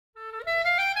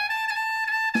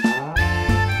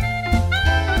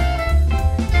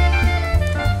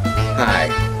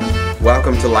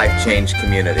Welcome to Life Change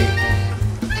Community.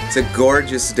 It's a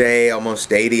gorgeous day,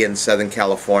 almost 80 in Southern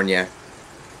California.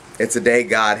 It's a day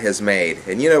God has made.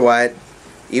 And you know what?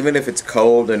 Even if it's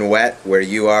cold and wet where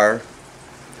you are,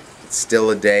 it's still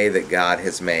a day that God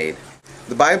has made.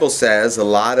 The Bible says a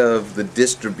lot of the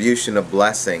distribution of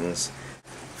blessings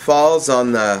falls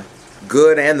on the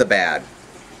good and the bad.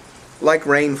 Like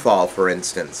rainfall, for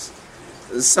instance.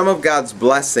 Some of God's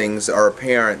blessings are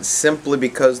apparent simply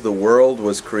because the world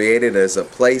was created as a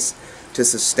place to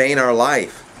sustain our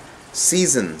life.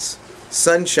 Seasons,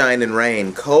 sunshine and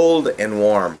rain, cold and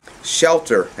warm,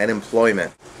 shelter and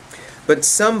employment. But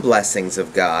some blessings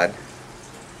of God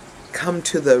come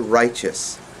to the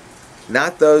righteous.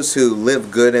 Not those who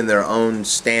live good in their own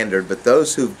standard, but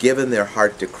those who've given their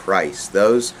heart to Christ.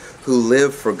 Those who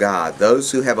live for God.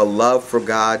 Those who have a love for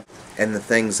God and the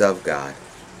things of God.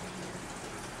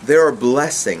 There are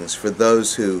blessings for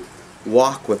those who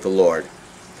walk with the Lord,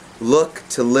 look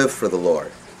to live for the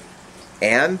Lord.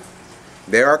 And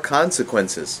there are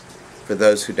consequences for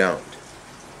those who don't.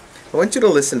 I want you to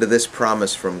listen to this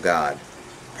promise from God.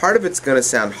 Part of it's going to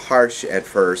sound harsh at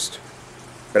first,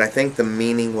 but I think the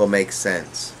meaning will make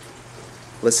sense.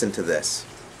 Listen to this.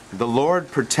 The Lord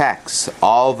protects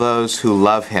all those who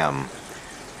love Him,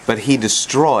 but He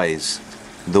destroys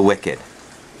the wicked.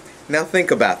 Now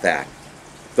think about that.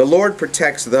 The Lord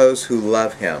protects those who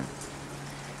love Him.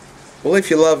 Well, if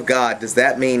you love God, does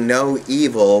that mean no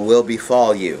evil will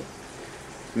befall you?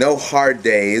 No hard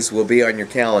days will be on your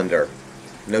calendar.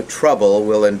 No trouble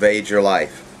will invade your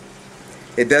life.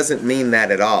 It doesn't mean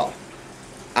that at all.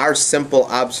 Our simple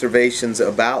observations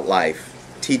about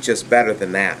life teach us better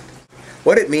than that.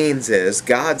 What it means is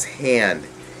God's hand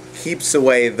keeps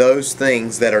away those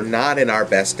things that are not in our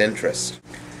best interest.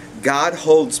 God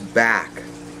holds back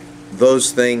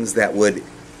those things that would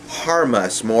harm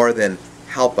us more than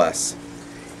help us,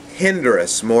 hinder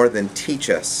us more than teach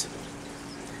us,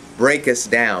 break us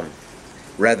down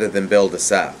rather than build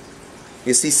us up.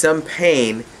 You see, some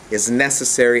pain is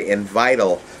necessary and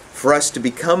vital for us to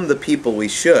become the people we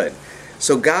should.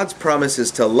 So God's promise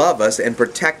is to love us and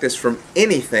protect us from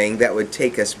anything that would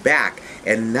take us back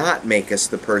and not make us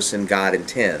the person God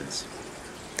intends.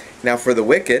 Now for the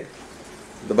wicked,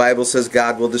 the Bible says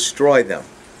God will destroy them.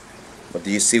 But do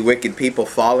you see wicked people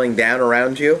falling down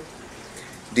around you?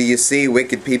 Do you see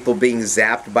wicked people being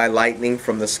zapped by lightning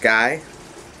from the sky?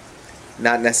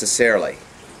 Not necessarily.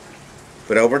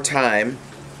 But over time,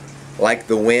 like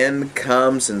the wind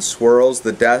comes and swirls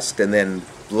the dust and then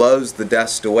blows the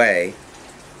dust away,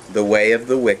 the way of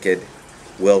the wicked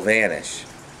will vanish.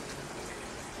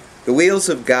 The wheels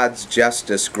of God's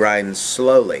justice grind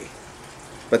slowly,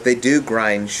 but they do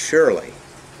grind surely.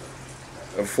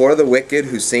 For the wicked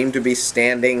who seem to be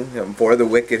standing, for the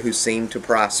wicked who seem to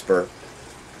prosper,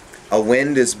 a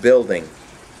wind is building,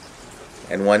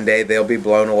 and one day they'll be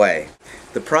blown away.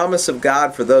 The promise of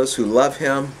God for those who love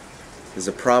Him is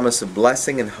a promise of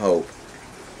blessing and hope,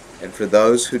 and for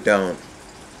those who don't,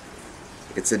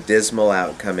 it's a dismal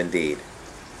outcome indeed.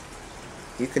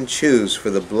 You can choose for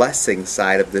the blessing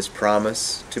side of this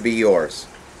promise to be yours.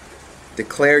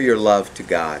 Declare your love to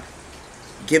God.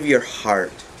 Give your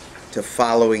heart to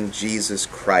following Jesus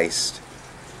Christ.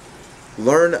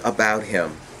 Learn about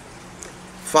Him.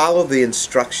 Follow the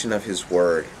instruction of His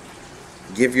Word.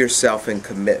 Give yourself in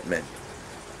commitment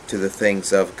to the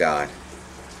things of God,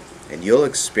 and you'll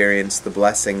experience the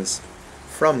blessings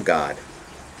from God,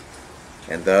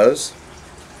 and those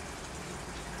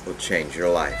will change your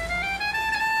life.